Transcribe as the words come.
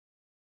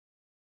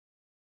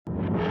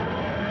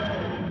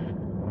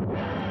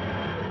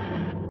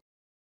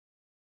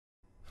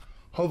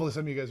Hopefully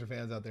some of you guys are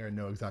fans out there and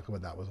know exactly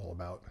what that was all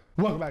about.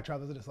 Welcome back,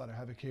 Travelers. It's Ladder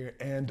Havoc here,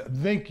 and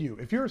thank you.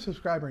 If you're a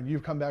subscriber and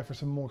you've come back for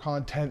some more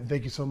content,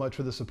 thank you so much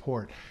for the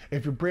support.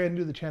 If you're brand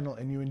new to the channel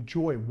and you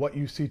enjoy what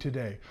you see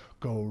today,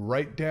 go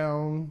right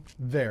down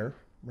there,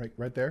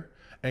 right there,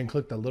 and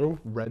click the little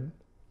red,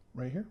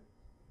 right here,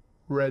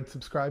 red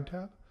subscribe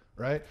tab,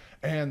 right?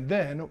 And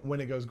then when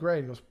it goes gray,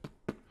 it goes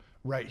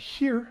right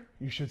here,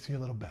 you should see a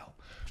little bell.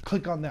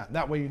 Click on that.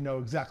 That way you know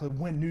exactly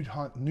when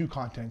new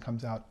content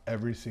comes out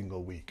every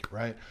single week,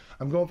 right?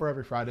 I'm going for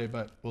every Friday,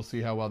 but we'll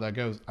see how well that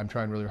goes. I'm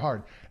trying really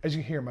hard. As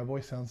you hear, my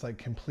voice sounds like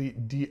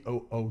complete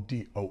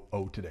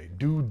D-O-O-D-O-O today.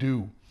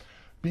 Do.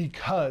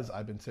 Because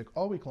I've been sick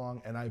all week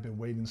long and I've been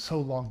waiting so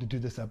long to do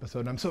this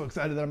episode. And I'm so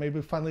excited that I'm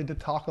able finally to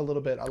talk a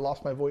little bit. I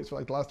lost my voice for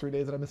like the last 3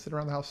 days and I've been sitting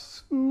around the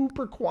house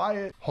super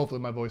quiet. Hopefully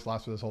my voice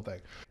lasts for this whole thing.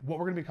 What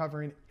we're gonna be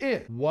covering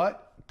is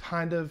what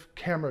kind of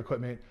camera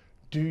equipment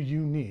do you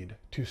need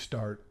to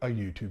start a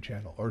YouTube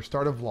channel or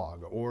start a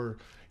vlog or,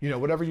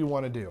 whatever you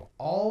want to do.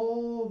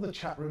 All the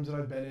chat rooms that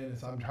I've been in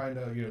as I'm trying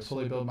to,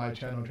 slowly build my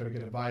channel and try to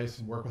get advice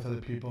and work with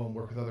other people and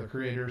work with other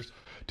creators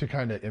to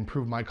kind of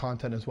improve my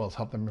content as well as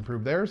help them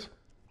improve theirs.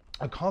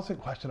 A constant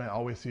question I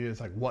always see is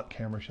like, what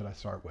camera should I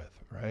start with,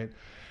 right?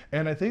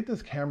 And I think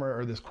this camera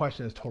or this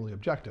question is totally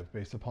objective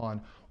based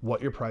upon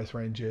what your price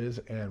range is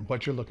and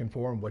what you're looking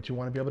for and what you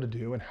want to be able to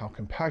do and how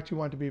compact you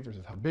want it to be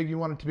versus how big you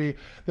want it to be.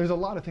 There's a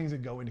lot of things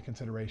that go into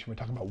consideration when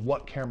talking about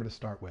what camera to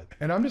start with.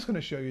 And I'm just going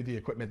to show you the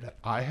equipment that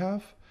I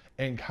have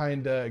and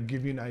kind of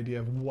give you an idea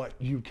of what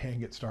you can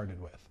get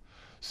started with.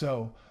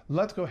 So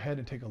let's go ahead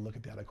and take a look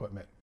at that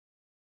equipment.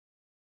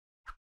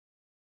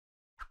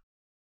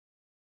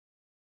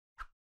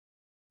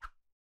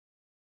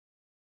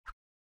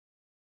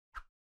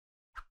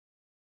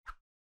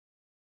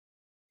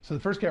 So the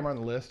first camera on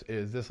the list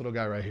is this little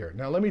guy right here.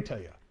 Now let me tell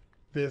you,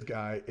 this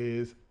guy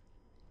is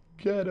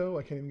ghetto.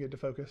 I can't even get to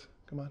focus.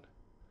 Come on,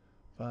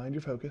 find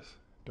your focus.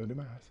 Don't do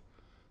my eyes.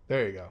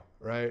 There you go,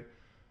 right?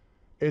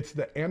 It's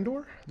the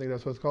Andor, I think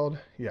that's what it's called.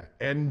 Yeah,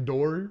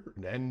 Andor,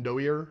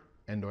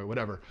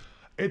 whatever.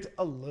 It's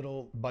a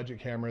little budget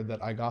camera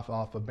that I got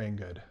off of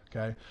Banggood,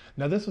 okay?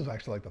 Now this was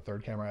actually like the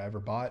third camera I ever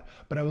bought,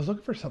 but I was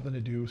looking for something to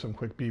do some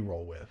quick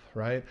B-roll with,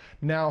 right?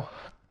 Now,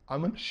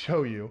 I'm gonna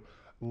show you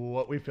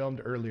what we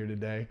filmed earlier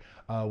today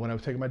when I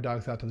was taking my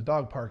dogs out to the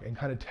dog park and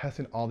kind of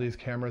testing all these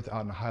cameras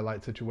out in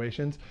highlight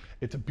situations.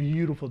 It's a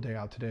beautiful day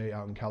out today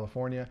out in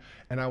California,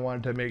 and I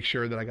wanted to make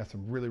sure that I got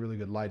some really, really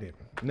good lighting.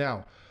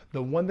 Now,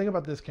 the one thing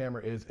about this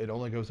camera is it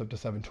only goes up to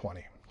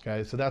 720,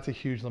 okay? So that's a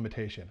huge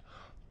limitation.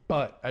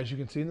 But as you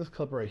can see in this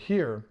clip right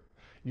here,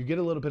 you get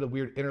a little bit of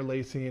weird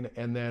interlacing,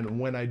 and then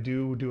when I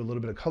do a little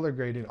bit of color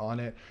grading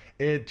on it,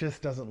 it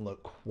just doesn't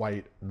look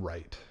quite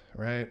right,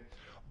 right?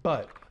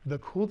 But the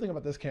cool thing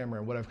about this camera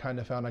and what I've kind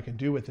of found I can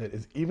do with it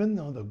is even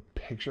though the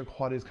picture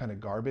quality is kind of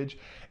garbage,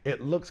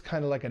 it looks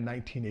kind of like a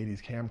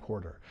 1980s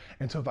camcorder.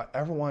 And so if I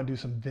ever want to do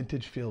some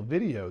vintage feel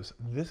videos,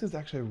 this is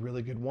actually a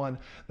really good one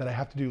that I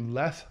have to do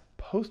less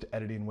post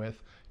editing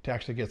with to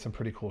actually get some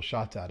pretty cool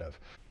shots out of.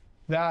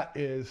 That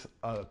is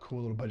a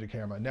cool little budget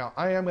camera. Now,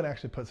 I am going to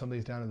actually put some of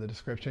these down in the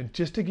description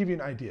just to give you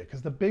an idea,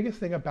 because the biggest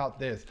thing about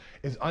this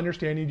is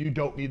understanding you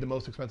don't need the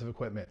most expensive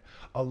equipment.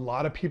 A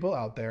lot of people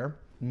out there,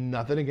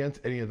 nothing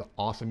against any of the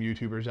awesome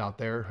YouTubers out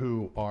there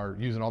who are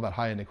using all that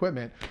high-end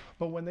equipment,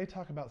 but when they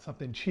talk about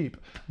something cheap,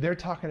 they're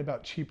talking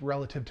about cheap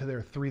relative to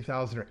their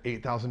 $3,000 or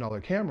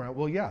 $8,000 camera.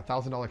 Well, yeah,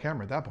 $1,000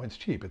 camera at that point is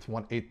cheap. It's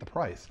 1/8 the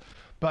price.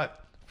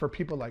 But for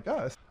people like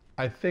us,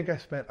 I think I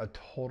spent a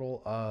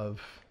total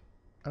of,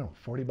 I don't know,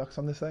 40 bucks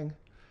on this thing.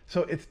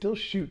 So it still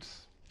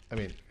shoots. I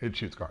mean, it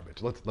shoots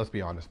garbage. Let's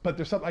be honest. But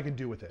there's something I can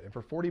do with it. And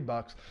for 40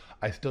 bucks,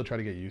 I still try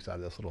to get use out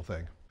of this little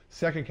thing.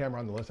 Second camera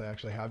on the list I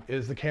actually have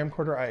is the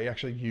camcorder I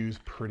actually use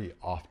pretty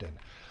often.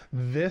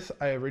 This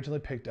I originally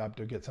picked up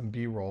to get some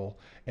B-roll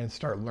and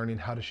start learning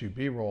how to shoot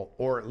B-roll,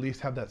 or at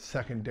least have that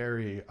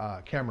secondary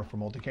camera for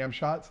multicam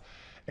shots.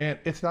 And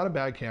it's not a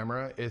bad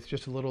camera. It's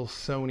just a little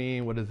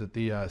Sony, what is it,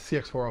 the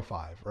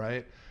CX405,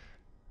 right?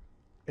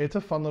 It's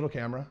a fun little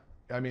camera.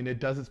 I mean, it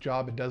does its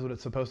job, it does what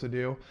it's supposed to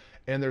do.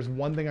 And there's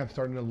one thing I'm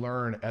starting to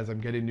learn as I'm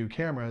getting new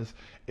cameras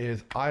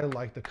is I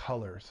like the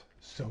colors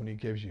Sony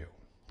gives you,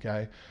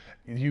 okay?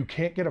 You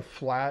can't get a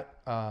flat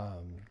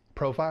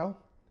profile,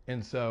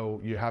 and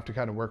so you have to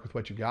kind of work with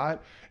what you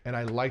got. And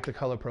I like the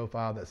color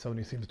profile that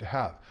Sony seems to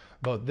have.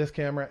 Both this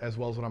camera as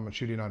well as what I'm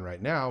shooting on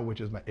right now,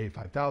 which is my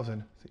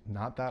A5000,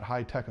 not that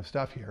high tech of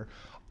stuff here.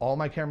 All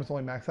my cameras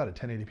only max out at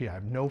 1080p. I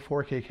have no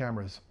 4K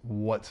cameras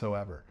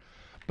whatsoever.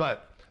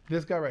 But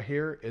this guy right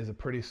here is a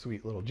pretty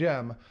sweet little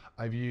gem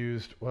I've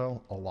used,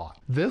 well, a lot.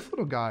 This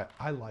little guy,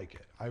 I like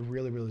it. I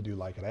really, really do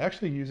like it. I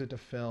actually use it to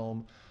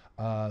film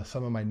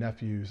some of my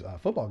nephew's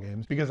football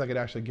games because I could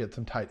actually get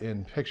some tight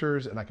in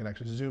pictures and I can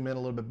actually zoom in a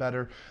little bit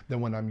better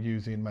than when I'm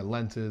using my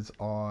lenses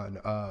on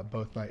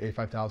both my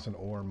A5000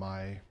 or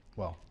my,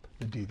 well,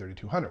 the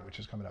D3200, which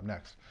is coming up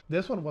next.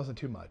 This one wasn't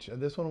too much,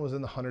 and this one was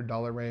in the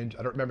 $100 range.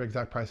 I don't remember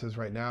exact prices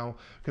right now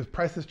because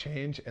prices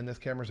change, and this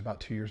camera is about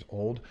 2 years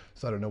old,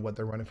 so I don't know what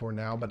they're running for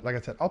now. But like I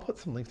said, I'll put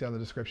some links down in the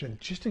description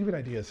just to give you an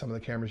idea of some of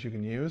the cameras you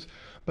can use,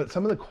 but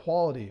some of the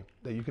quality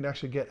that you can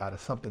actually get out of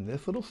something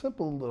this little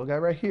simple little guy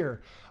right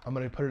here. I'm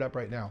going to put it up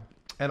right now.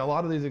 And a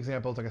lot of these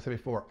examples, like I said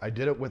before, I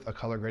did it with a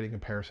color grading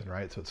comparison,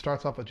 right? So it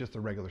starts off with just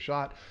a regular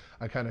shot.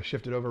 I kind of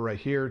shifted over right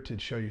here to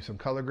show you some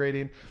color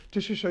grading,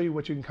 just to show you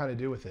what you can kind of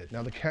do with it.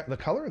 Now the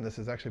color in this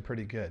is actually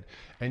pretty good.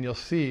 And you'll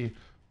see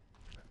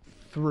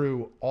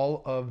through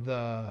all of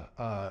the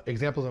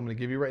examples I'm going to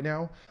give you right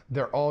now,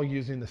 they're all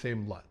using the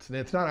same LUTs. And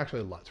it's not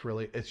actually LUTs,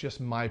 really. It's just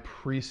my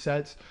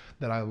presets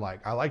that I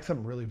like. I like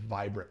some really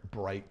vibrant,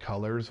 bright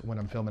colors when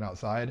I'm filming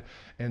outside.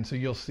 And so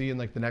you'll see in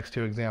like the next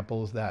two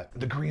examples that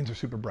the greens are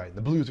super bright,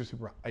 the blues are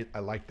super bright. I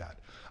like that.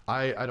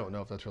 I don't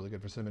know if that's really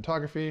good for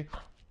cinematography.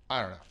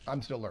 I don't know.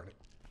 I'm still learning.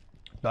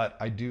 But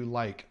I do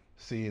like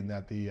seeing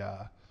that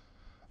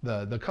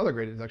the color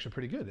grading is actually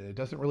pretty good. It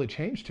doesn't really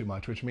change too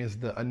much, which means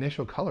the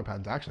initial color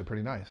pattern is actually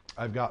pretty nice.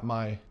 I've got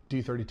my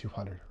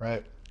D3200,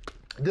 right?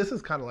 This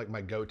is kind of like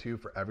my go-to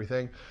for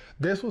everything.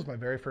 This was my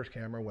very first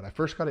camera. When I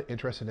first got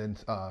interested in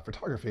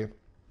photography,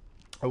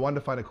 I wanted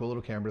to find a cool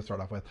little camera to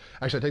start off with.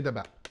 Actually, I take that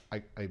back.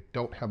 I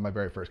don't have my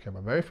very first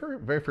camera. My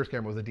very first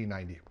camera was a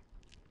D90,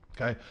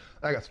 okay?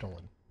 That got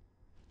stolen.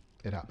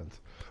 It happens.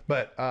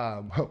 But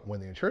when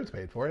the insurance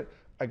paid for it,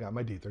 I got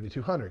my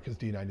D3200 because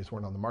D90s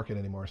weren't on the market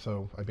anymore,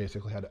 so I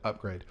basically had to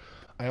upgrade.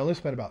 I only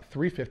spent about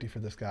 $350 for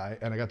this guy,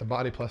 and I got the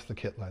body plus the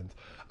kit lens.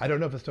 I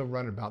don't know if it's still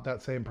running about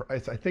that same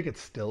price. I think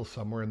it's still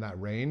somewhere in that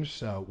range,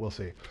 so we'll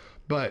see.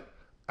 But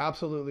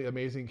absolutely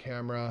amazing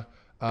camera,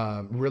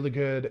 really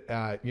good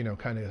at, you know,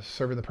 kind of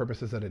serving the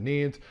purposes that it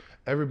needs.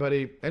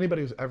 Anybody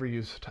who's ever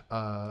used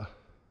a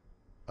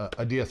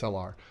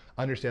DSLR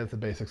understands the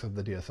basics of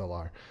the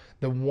DSLR.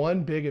 The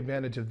one big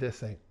advantage of this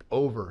thing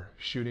over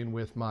shooting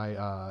with my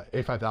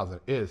A5000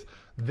 is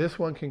this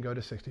one can go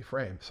to 60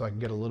 frames. So I can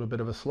get a little bit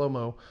of a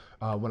slow-mo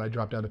when I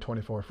drop down to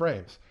 24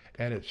 frames.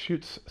 And it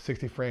shoots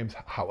 60 frames,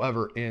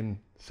 however, in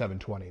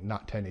 720,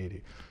 not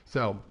 1080.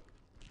 So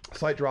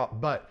slight drop,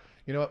 but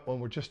you know what? When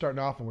we're just starting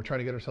off and we're trying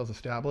to get ourselves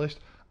established,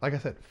 like I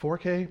said,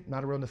 4K,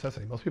 not a real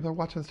necessity. Most people are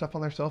watching stuff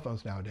on their cell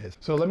phones nowadays.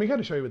 So let me kind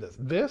of show you with this.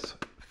 This,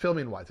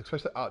 filming wise,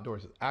 especially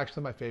outdoors, is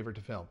actually my favorite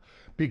to film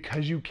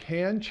because you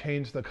can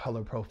change the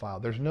color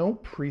profile. There's no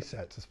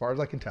presets as far as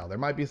I can tell. There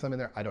might be some in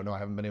there. I don't know. I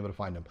haven't been able to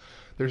find them.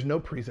 There's no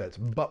presets,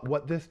 but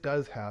what this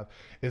does have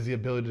is the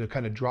ability to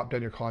kind of drop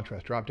down your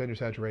contrast, drop down your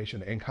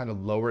saturation, and kind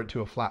of lower it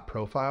to a flat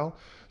profile.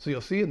 So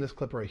you'll see in this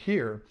clip right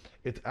here,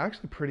 it's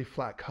actually pretty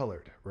flat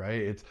colored,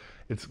 right?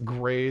 It's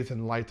grays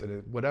and lights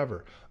and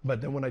whatever.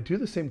 But then when I do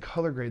the same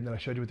color grade that I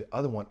showed you with the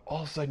other one,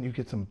 all of a sudden you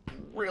get some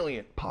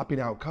brilliant popping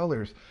out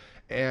colors.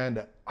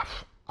 And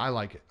I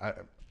like it. I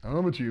don't know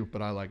about you,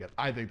 but I like it.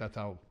 I think that's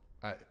how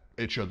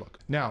it should look.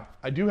 Now,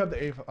 I do have the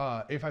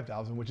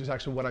A5000, which is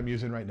actually what I'm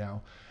using right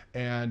now.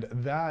 And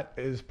that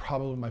is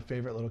probably my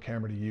favorite little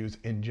camera to use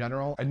in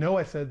general. I know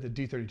I said the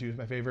D32 is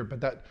my favorite, but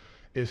that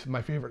is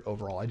my favorite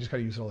overall. I just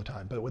gotta use it all the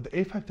time. But with the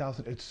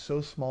A5000, it's so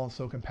small and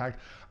so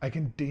compact, I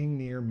can dang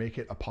near make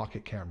it a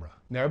pocket camera.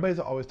 Now everybody's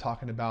always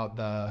talking about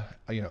the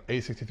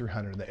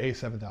A6300, the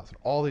A7000,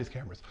 all these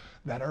cameras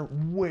that are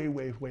way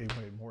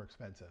more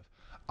expensive.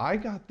 I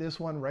got this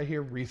one right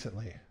here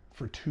recently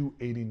for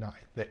 $289.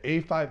 The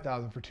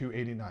A5000 for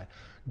 $289.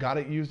 Got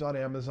it used on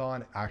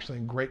Amazon, actually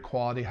in great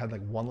quality, had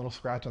like one little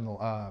scratch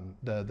on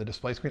the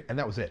display screen, and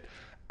that was it.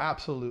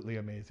 Absolutely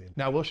amazing.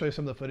 Now we'll show you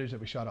some of the footage that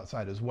we shot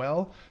outside as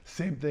well.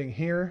 Same thing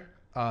here,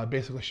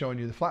 basically showing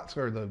you the flat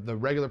or the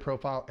regular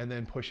profile and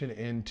then pushing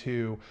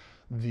into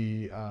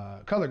the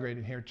color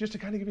grading here just to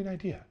kind of give you an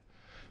idea.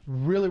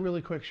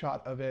 Really quick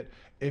shot of it.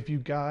 If you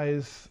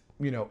guys,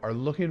 are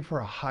looking for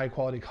a high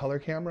quality color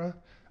camera,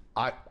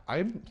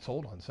 I'm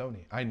sold on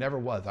Sony. I never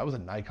was. I was a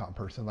Nikon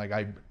person. Like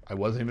I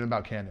wasn't even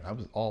about Canon. I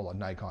was all on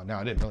Nikon. Now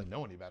I didn't really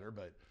know any better,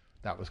 but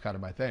that was kind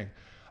of my thing.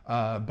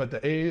 But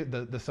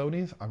the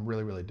Sonys, I'm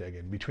really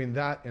digging. Between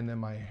that and then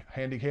my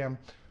Handycam,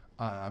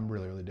 I'm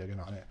really digging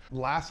on it.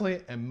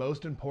 Lastly, and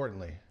most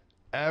importantly,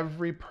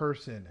 every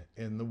person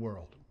in the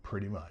world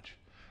pretty much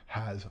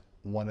has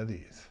one of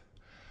these.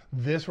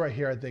 This right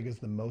here, I think, is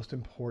the most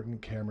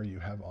important camera you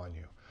have on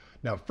you.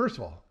 Now, first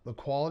of all, the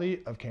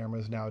quality of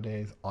cameras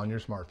nowadays on your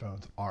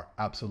smartphones are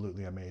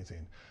absolutely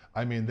amazing.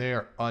 I mean, they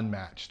are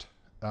unmatched.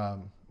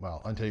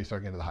 Well, until you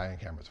start getting to the high-end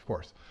cameras, of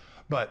course.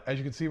 But as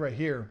you can see right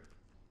here,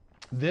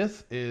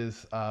 this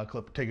is a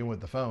clip taken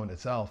with the phone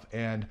itself,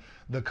 and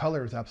the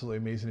color is absolutely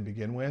amazing to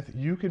begin with.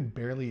 You can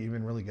barely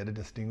even really get a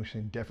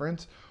distinguishing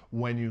difference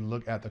when you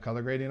look at the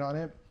color grading on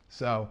it.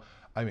 So,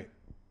 I mean,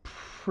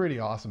 pretty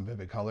awesome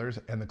vivid colors,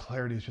 and the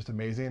clarity is just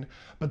amazing.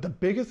 But the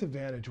biggest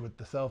advantage with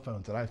the cell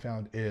phones that I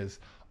found is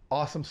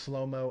awesome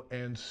slow-mo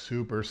and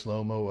super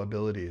slow-mo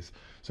abilities.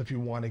 So if you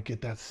want to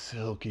get that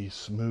silky,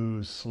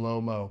 smooth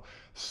slow-mo,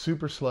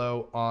 super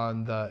slow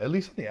on the, at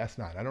least on the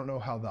S9. I don't know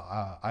how the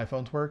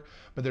iPhones work,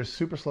 but there's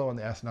super slow on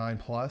the S9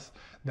 Plus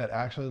that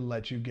actually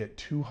lets you get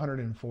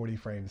 240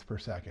 frames per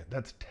second.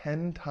 That's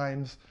 10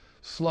 times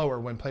slower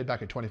when played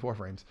back at 24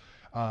 frames.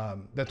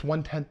 That's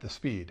 1/10 the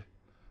speed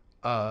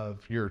of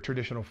your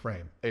traditional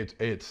frame.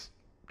 It's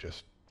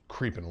just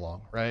creeping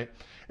along, right?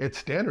 It's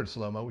standard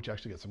slow-mo, which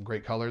actually gets some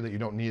great color that you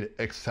don't need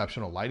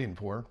exceptional lighting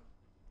for,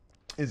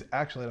 is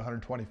actually at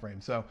 120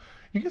 frames. So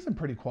you get some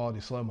pretty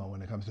quality slow-mo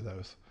when it comes to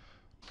those.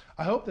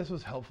 I hope this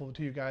was helpful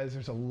to you guys.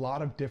 There's a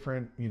lot of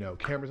different,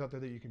 cameras out there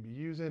that you can be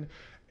using,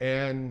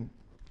 and,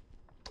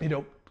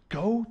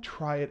 go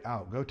try it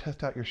out. Go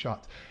test out your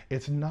shots.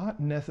 It's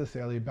not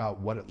necessarily about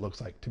what it looks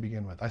like to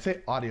begin with. I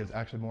say audio is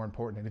actually more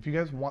important. And if you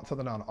guys want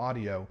something on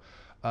audio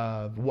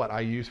of what I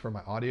use for my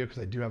audio, because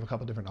I do have a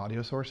couple different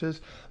audio sources,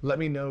 let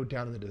me know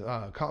down in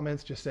the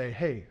comments. Just say,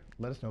 hey,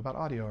 let us know about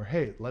audio, or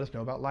hey, let us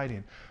know about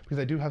lighting, because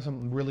I do have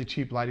some really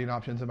cheap lighting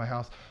options in my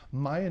house.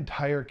 My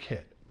entire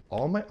kit,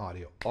 all my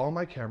audio, all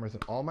my cameras,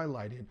 and all my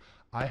lighting,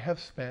 I have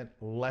spent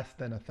less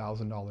than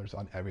 $1,000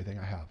 on everything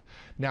I have.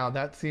 Now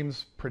that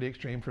seems pretty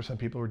extreme for some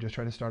people who are just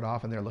trying to start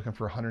off and they're looking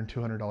for $100,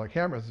 $200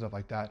 cameras and stuff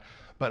like that.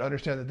 But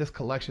understand that this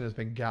collection has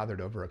been gathered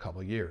over a couple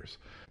of years.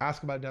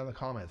 Ask about it down in the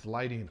comments,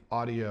 lighting,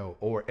 audio,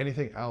 or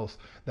anything else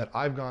that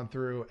I've gone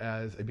through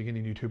as a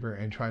beginning YouTuber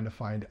and trying to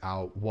find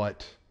out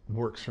what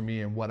works for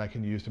me and what I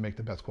can use to make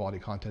the best quality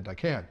content I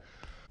can.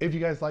 If you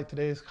guys like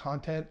today's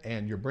content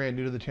and you're brand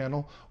new to the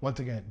channel, once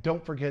again,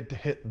 don't forget to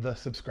hit the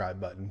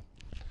subscribe button.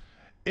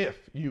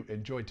 If you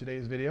enjoyed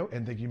today's video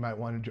and think you might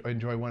want to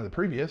enjoy one of the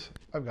previous,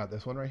 I've got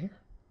this one right here.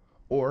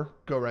 Or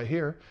go right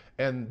here,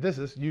 and this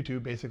is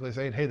YouTube basically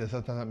saying, hey, this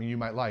is something you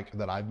might like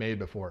that I've made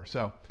before.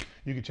 So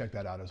you can check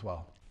that out as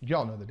well.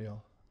 Y'all know the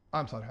deal.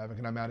 I'm Slaughter Havoc,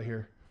 and I'm out of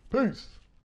here. Peace.